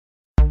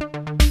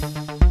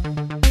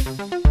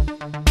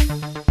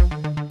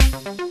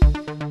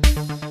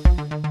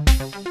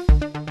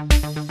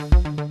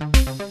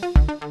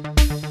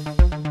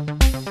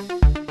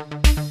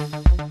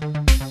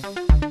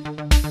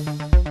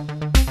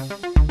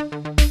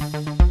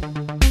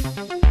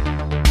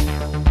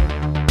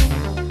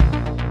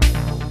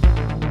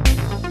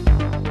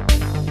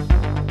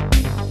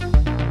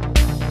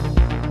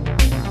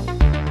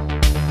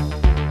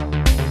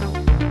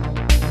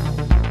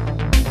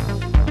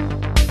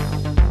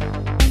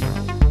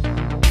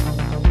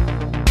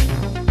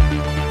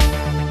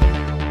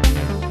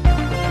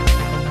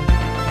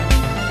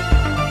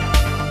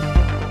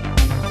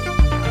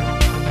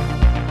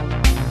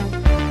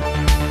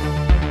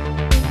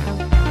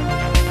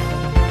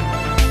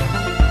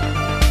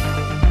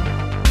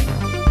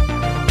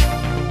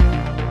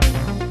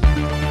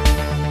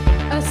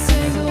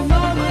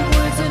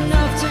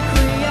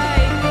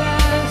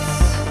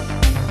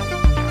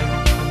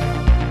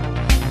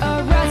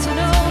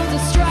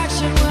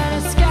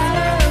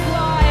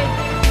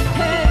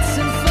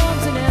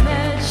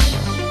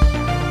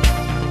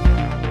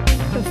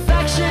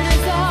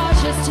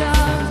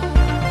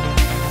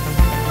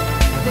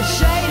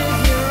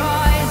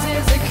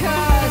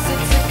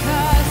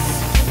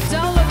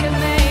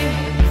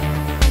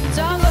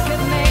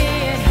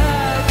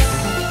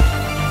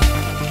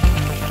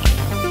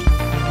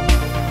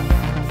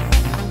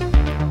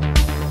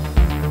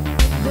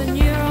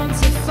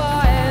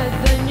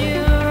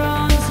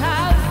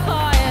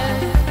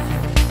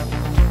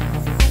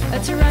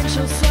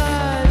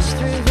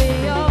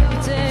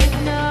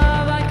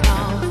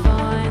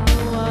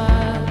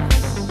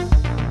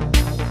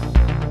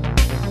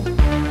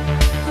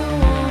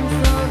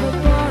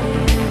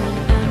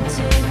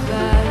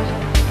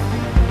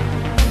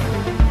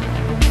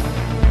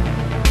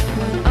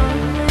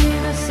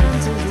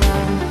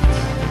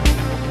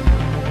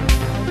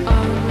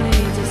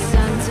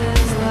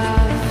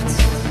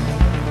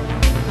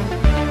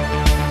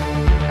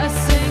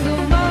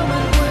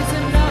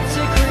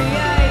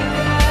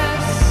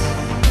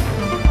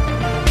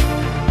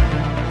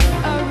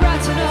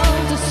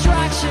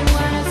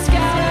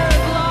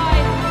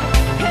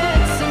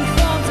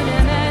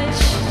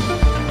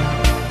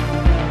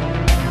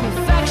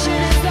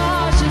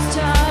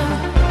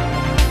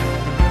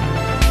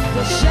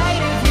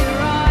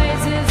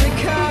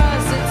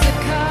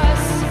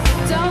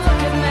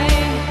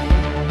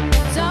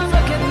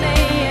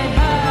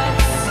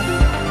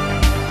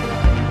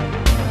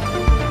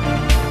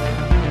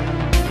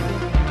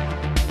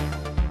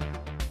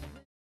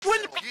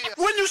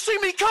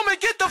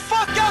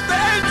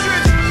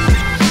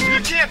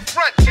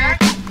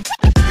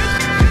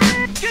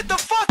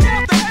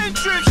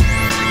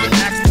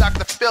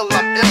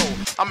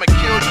I'ma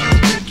kill you,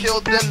 then kill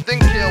them, then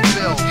kill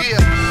Bill. Yeah.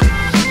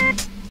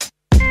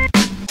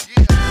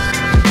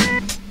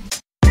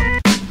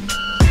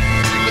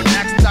 You can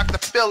ask Dr.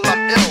 Phil,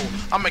 I'm ill.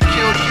 I'ma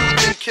kill you,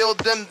 then kill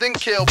them, then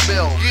kill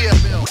Bill. Yeah.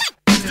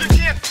 You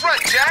can't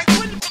front, Jack.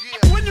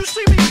 When you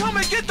see me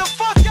coming, get the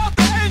fuck out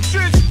the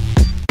entrance.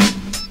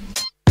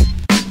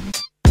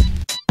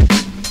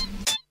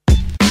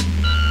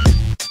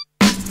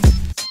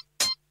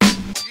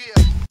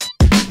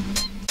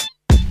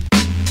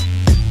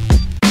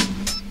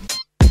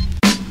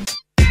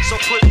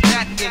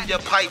 In your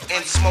pipe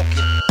and smoke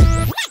it.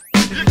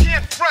 You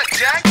can't front,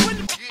 Jack.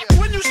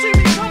 When you see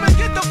me coming,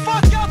 get the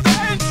fuck out the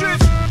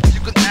entrance. You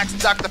can ask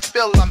Dr.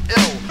 Phil, I'm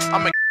ill.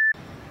 I'm a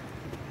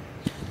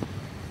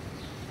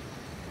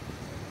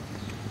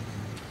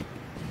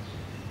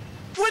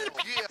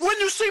When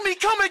you see me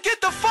coming, get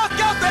the fuck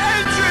out the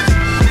entrance.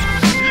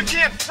 You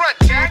can't front,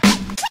 Jack.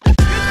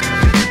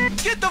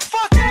 Get the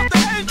fuck out the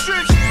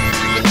entrance.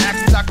 You can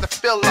ask Dr.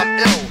 Phil, I'm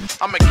ill.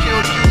 I'ma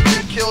kill you,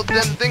 then kill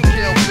them, then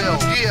kill Bill.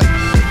 Yeah.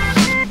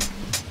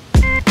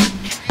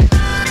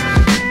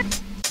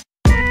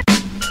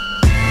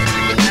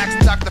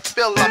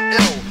 Phil, I'm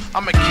ill.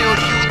 I'ma kill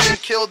you, then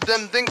kill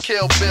them, then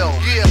kill Bill.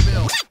 Yeah.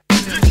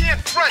 You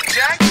can't front,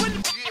 Jack.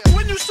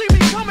 When you see me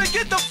coming,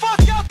 get the fuck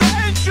out the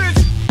entrance.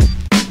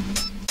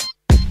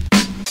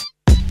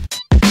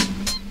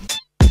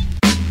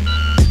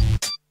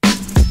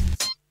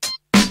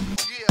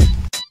 Yeah.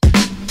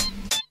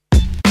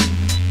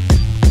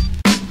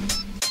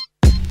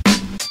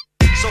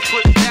 So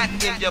put that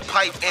in your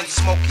pipe and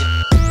smoke it.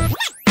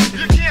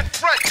 You can't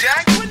front,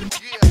 Jack.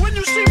 When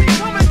you see me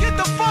coming, get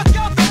the fuck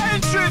out the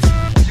entrance.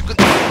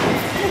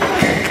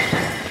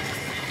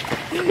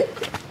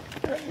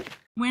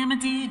 When my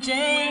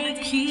DJ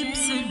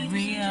keeps it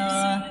real.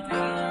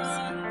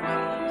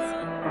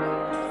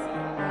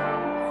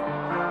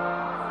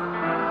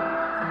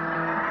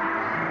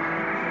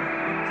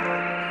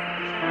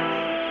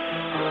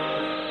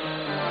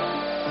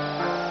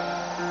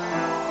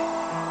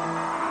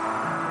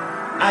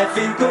 I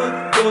feel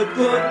good, good,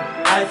 good.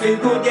 I feel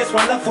good, yes,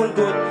 wonderful,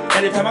 good.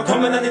 Anytime I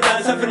come in on the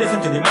dance, I feel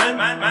listen to the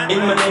man in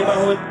my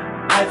neighborhood.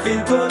 I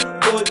feel good,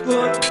 good,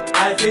 good.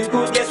 I feel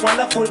good, yes,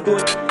 wonderful,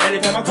 good.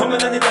 Anytime I come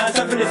in on the dance,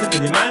 I feel listen to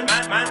the man.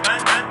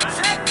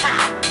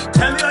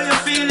 Tell me how you're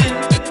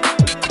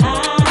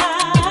feeling.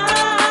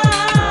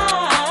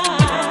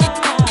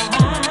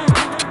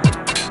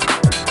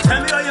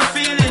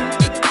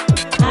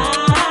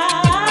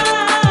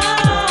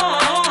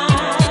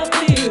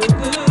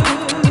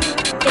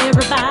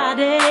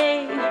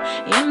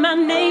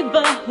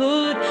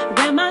 neighborhood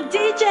where my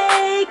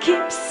DJ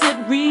keeps it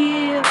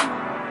real.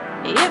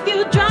 If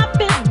you drop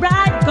it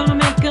right, gonna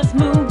make us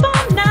move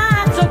all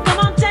night. So come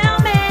on, tell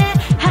me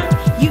how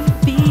you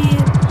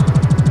feel.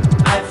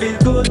 I feel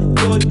good,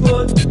 good,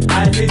 good.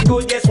 I feel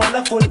good, yes,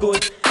 wonderful,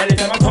 good.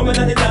 Anytime I'm coming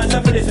on the dance,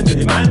 I feel listen to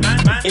the man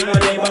in my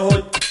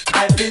neighborhood.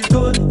 I feel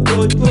good,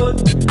 good,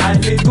 good. I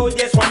feel good,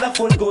 yes,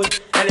 wonderful, good.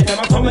 Anytime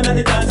I'm coming on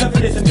the dance, I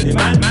feel listen to the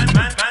man.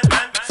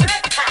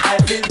 I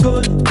feel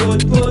good,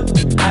 good,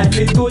 good. I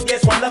feel good,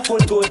 yes, wonderful,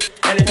 good.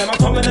 Anytime I'm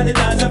coming on the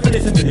dance, I feel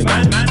listen to the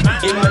man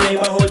in my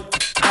neighborhood.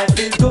 I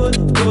feel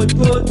good, good,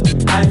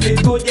 good. I feel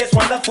good, yes,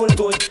 wonderful,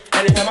 good.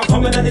 Anytime I'm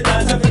coming on the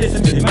dance, I feel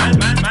listen to the man.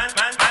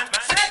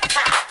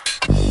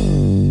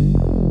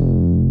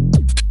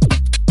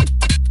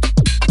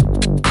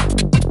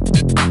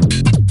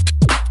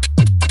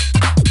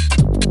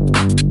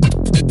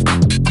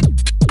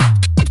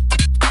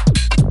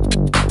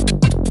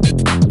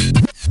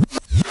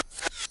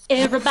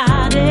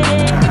 Everybody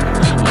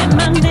in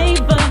my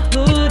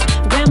neighborhood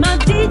where my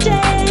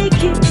DJ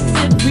keeps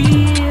it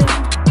real.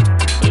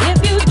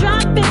 If you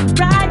drop it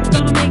right,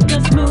 gonna make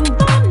us move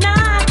all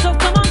night. So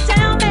come on,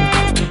 tell me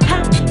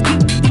how you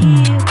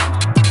feel.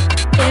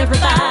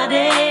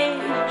 Everybody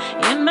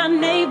in my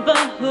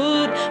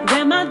neighborhood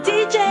where my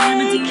DJ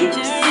keeps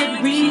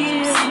it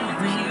real.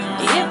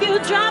 If you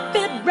drop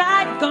it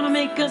right, gonna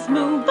make us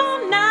move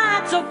all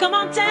night. So come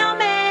on, tell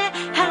me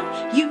how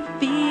you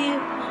feel.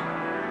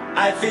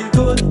 I feel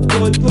good,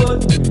 good,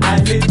 good. I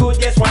feel good,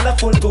 yes,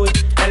 wonderful, good.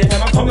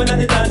 Anytime I'm coming on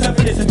the dance, I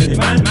feel listen to the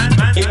man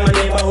in my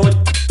neighborhood.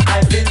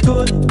 I feel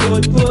good,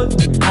 good,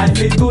 good. I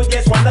feel good,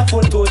 yes,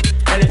 wonderful, good.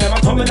 Anytime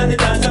I'm coming on the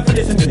dance, I feel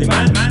listen to the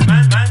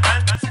man